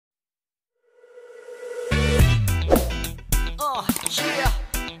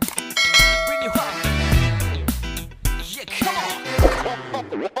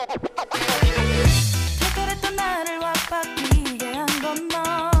특별했던 나를 와바뀌게 한 건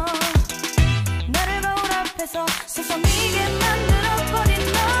너. 나를 거울 앞에서 세상이게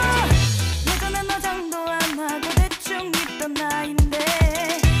만들어버린 너. 예전엔 화장도 안 하고 대충 입던 나인데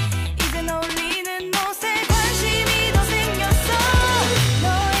이젠 어울리는 옷에 관심이 더 생겼어.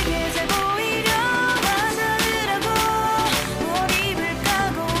 너에게 잘 보이려 화장을 하고 뭘 입을까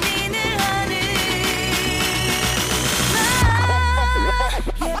고민을 하는 나.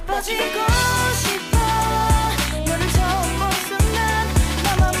 예뻐지고 싶어. 너를 처음 본 순간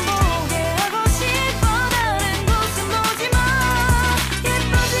나만 보게 하고 싶어. 다른 곳은 보지 마.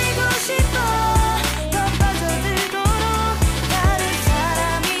 예뻐지고 싶어. 더 빠져들도록 다른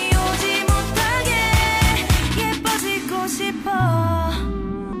사람이 오지 못하게 예뻐지고 싶어.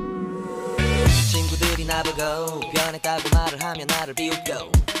 친구들이 나보고 변했다고 말을 하면 나를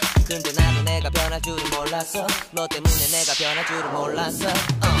비웃고, 근데 나도 내가 변할 줄은 몰랐어. 너 때문에 내가 변할 줄은 몰랐어.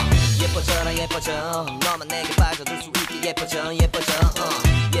 예뻐져라 예뻐져. 너만 내게 빠져들 수 있게 예뻐져 예뻐져.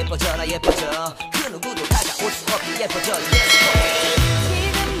 예뻐져라 예뻐져. 그 누구도 다가올 수 없게 예뻐져.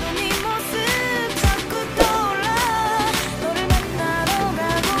 지금도 네 모습 자꾸 떠올라. 너를 만나러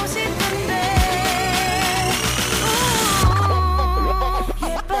가고 싶은데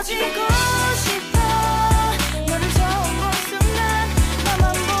예뻐지고 싶어. 너를 처음 본 순간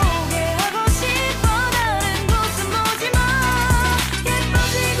나만 보게 하고 싶어. 다른 곳은 보지 마.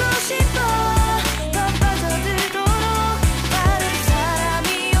 예뻐지고 싶어. 더 빠져들도록 다른 사람이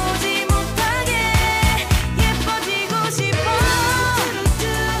오지 못하게 예뻐지고 싶어.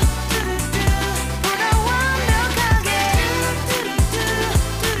 보다 완벽하게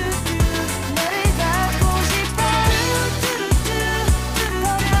너를 갖고 싶어. 더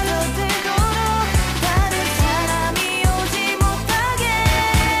빠져들도록 다른 사람이 오지 못하게.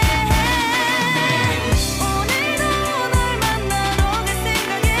 오늘도 널 만나러 갈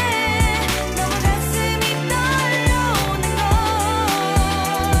생각에 너무 가슴이 떨려오는 걸.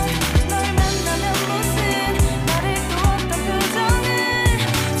 널 만나면 무슨 말을 또 어떤 표정을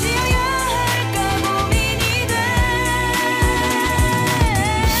지어야 할까 고민이 돼.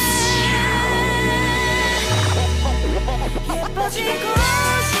 예뻐지고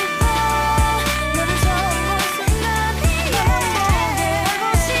싶어. 너를 처음 본 순간 나만 보게 하고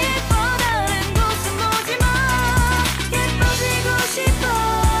싶어. 다른 곳은 보지 마. 예뻐지고 싶어.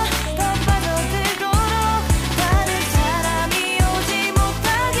 더 빠져들도록 다른 사람이 오지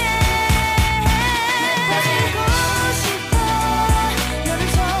못하게 예뻐지고 싶어. 너를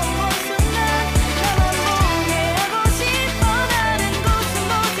처음 본 순간 나만 보게 하고 싶어. 다른 곳은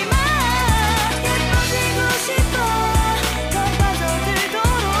보지 마. 예뻐지고 싶어. 더 빠져들도록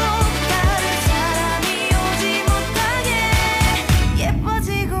다른 사람이 오지 못하게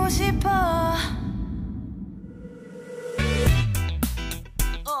예뻐지고 싶어.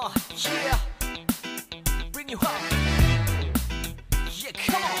 Yeah, bring you up. Yeah,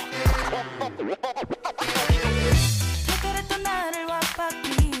 come on. 특별했던 나를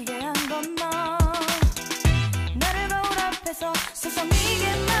와바뀌게 한 건 너. 나를 거울 앞에서 세상이게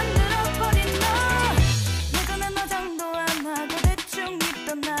만들어버린 너. 예전엔 화장도 안 하고 대충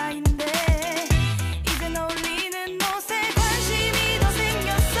입던 나인데 이젠 어울리는 옷에 관심이 더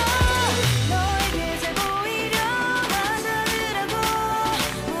생겼어. 너에게 잘 보이려 화장을 하고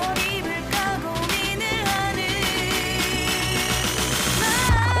뭘 입을까 고민을 하는 나.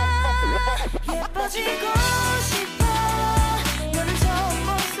 예뻐지고 싶어. 너를 처음 본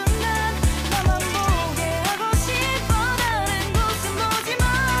순간 나만 보게 하고 싶어. 다른 곳은 보지 마.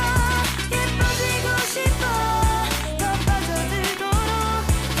 예뻐지고 싶어. 더 빠져들도록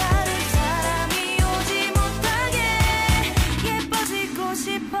다른 사람이 오지 못하게 예뻐지고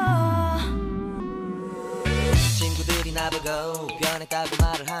싶어. 친구들이 나보고 변했다고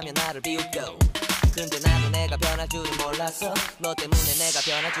말을 하면 나를 비웃고, 근데 나도 내가 변할 줄은 몰랐어. 너 때문에 내가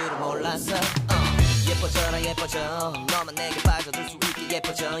변할 줄은 몰랐어. 예뻐져라 예뻐져. 너만 내게 빠져들 수 있게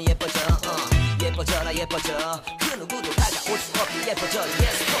예뻐져 예뻐져. 예뻐져라 예뻐져. 그 누구도 다가올 수 없게 예뻐져.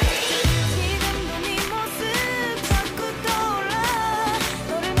 지금도 네 모습 자꾸 떠올라.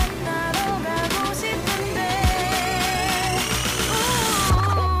 너를 만나러 가고 싶은데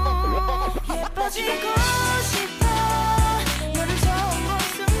예뻐지고 싶어. 너를 처음 본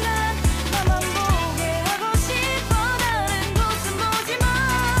순간 나만 보게 하고 싶어. 다른 곳은 보지 마.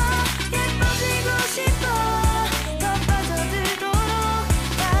 예뻐지고 싶어. 더 빠져들도록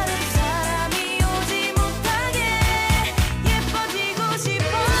다른 사람이 오지 못하게 예뻐지고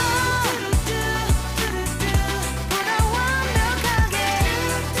싶어.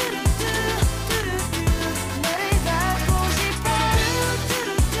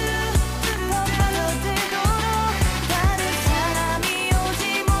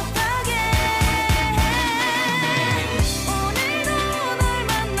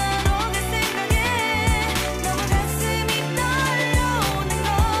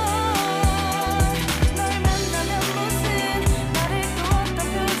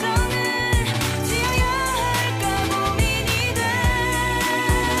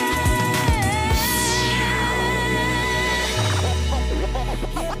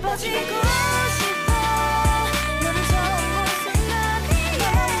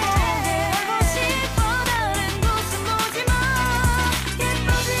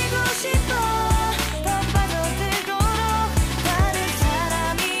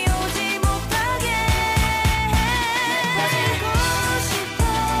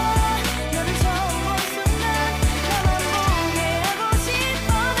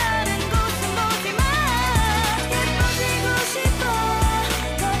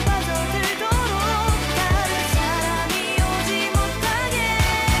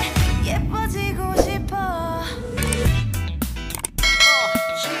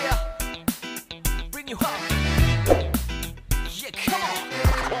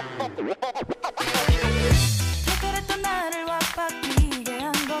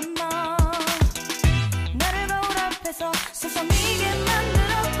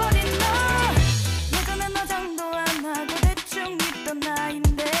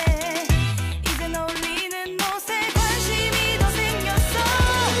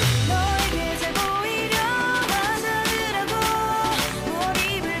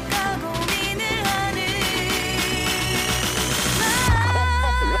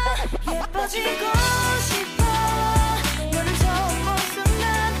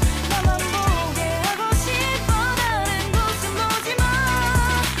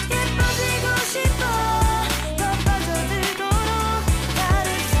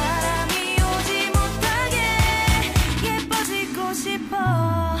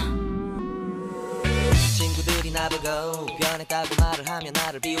 말을 하면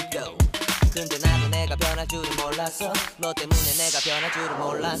나를 비웃겨. 근데 나도 내가 변할 줄은 몰랐어. 너 때문에 내가 변할 줄은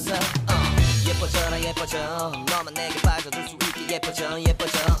몰랐어. 예뻐져라 예뻐져. 너만 내게 빠져들 수 있게 예뻐져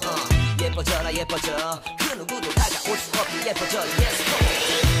예뻐져. 예뻐져라 예뻐져. 그 누구도 다가올 수 없게 예뻐져. Yes,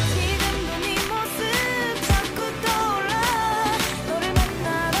 지금도 네 모습 자꾸 떠올라. 너를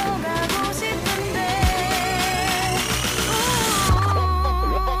만나러 가고 싶은데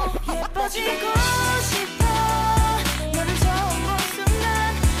예뻐지고 싶어. 너를 처음 본 순간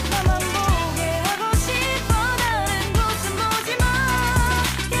나만 보게 하고 싶어. 다른 곳은 보지 마.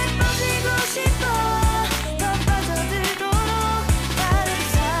 예뻐지고 싶어. 더 빠져들도록 다른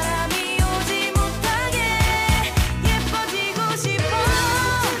사람이 오지 못하게 예뻐지고 싶어.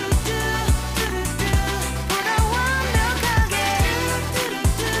 보다 완벽하게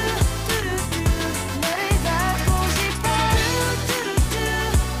너를 갖고 싶어.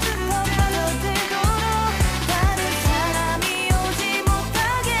 더 빠져들도록 다른 사람이 오지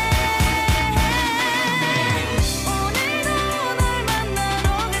못하게. 오늘도 널 만나러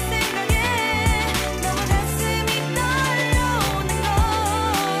갈 생각에 너무 가슴이 떨려오는 걸.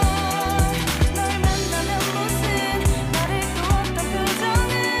 널 만나면 무슨 말을 또 어떤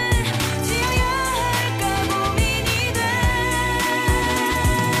표정을 지어야 할까 고민이 돼.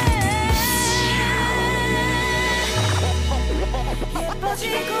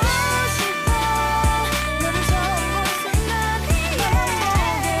 예뻐지고 싶어. 너를 처음 본 순간 나만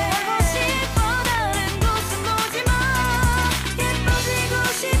보게 하고 싶어. 다른 곳은 보지 마. 예뻐지고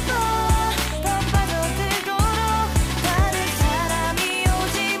싶어. 더 빠져들도록 다른 사람이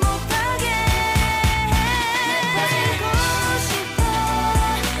오지 못하게 예뻐지고 싶어.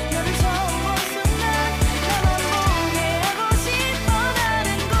 너를 처음 본 순간 나만 보게 하고 싶어. 다른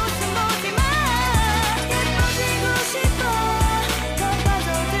곳은 보지 마. 예뻐지고 싶어. 더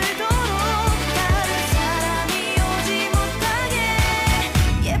빠져들도록 다른 사람이 오지 못하게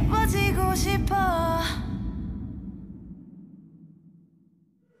예뻐지고 싶어.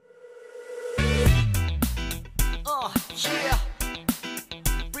 yeah.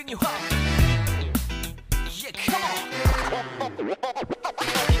 Bring you home. Yeah, come on.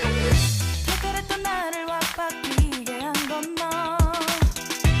 털털했던 나를 확바뀌게 한 건 너.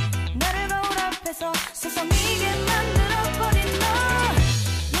 나를 거울 앞에서 세상이게 만들어버린 너.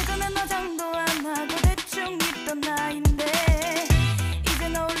 예전엔 화장도 안 하고 대충 입던 나인데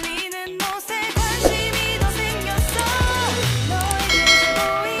이젠 어울리는 옷에 관심이 더 생겼어. 너에게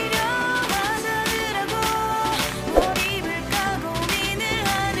오히려 화장을 하고 뭘 입을까 고민을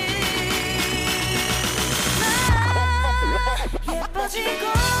하는 나. 예뻐지고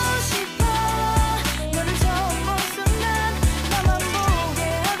싶어. 너를 처음 본 순간 나만 보게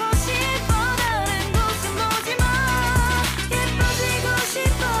하고 싶어. 다른 곳은 보지 마. 예뻐지고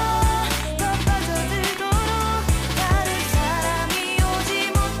싶어. 더 빠져들도록 다른 사람이 오지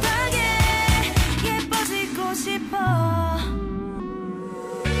못하게 예뻐지고 싶어.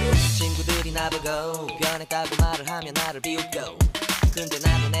 친구들이 나보고 변했다고 말을 하면 나를 비웃겨. 근데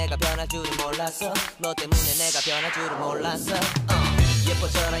나도 내가 변할 줄은 몰랐어. 너 때문에 내가 변할 줄은 몰랐어.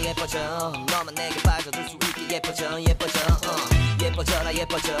 예뻐져라 예뻐져. 너만 내게 빠져들 수 있게 예뻐져 예뻐져. 예뻐져라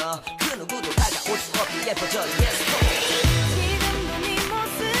예뻐져. 그 누구도 다가올 수 없게 예뻐져. Yes, 지금도 네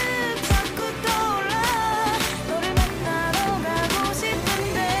모습 자꾸 떠올라. 너를 만나러 가고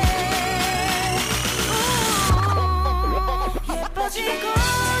싶은데 예뻐지고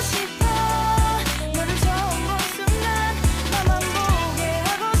싶어. 너를 처음 본 순간 나만 보게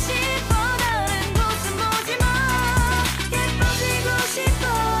하고 싶어. 다른 곳은 보지 마. 예뻐지고 싶어.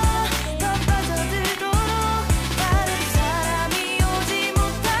 더 빠져들도록 다른 사람이 오지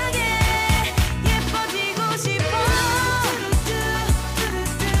못하게 예뻐지고 싶어.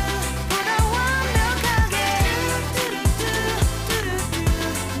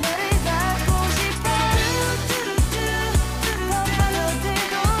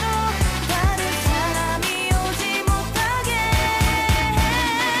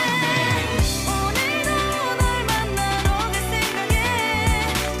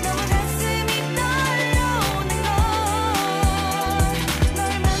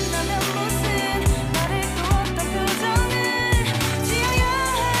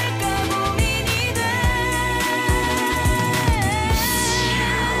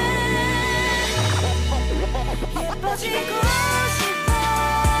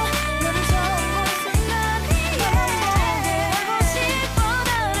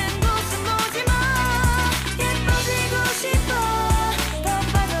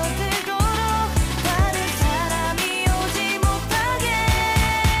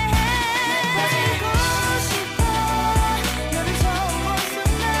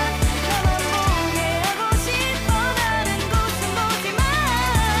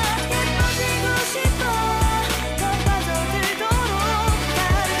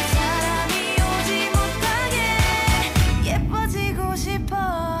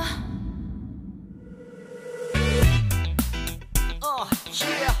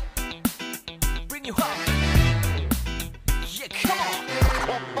 Yeah, bring you home. Yeah, come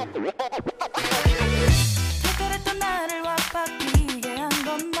on. 특별했던 나를 왁박이게 한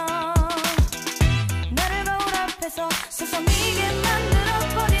건 너. 나를 거울 앞에서 서성이게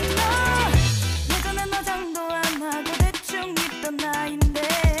만들어버린 너. 예전엔 화장도 안 하고 대충 입던 나인데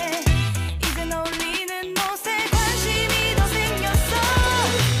이젠 어울리는 옷에 관심이 더 생겼어.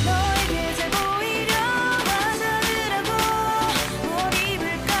 너에게 잘 보이려 화장을 하고 뭘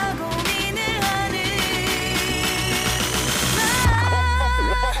입을까 고민을 하는 나.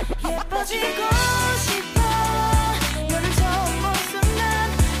 예뻐지고 싶어. 너를 처음 본 순간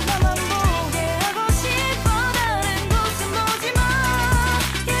나만 보게 하고 싶어. 다른 곳은 보지 마.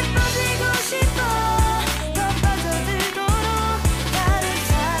 예뻐지고 싶어. 더 빠져들도록 다른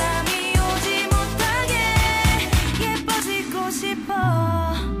사람이 오지 못하게 예뻐지고 싶어.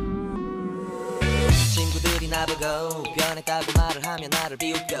 친구들이 나보고 변했다고 말을 하면 나를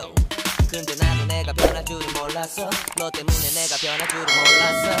비웃고 근데 나도 내가 변할 줄은 몰랐어 너 때문에 내가 변할 줄은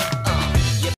몰랐어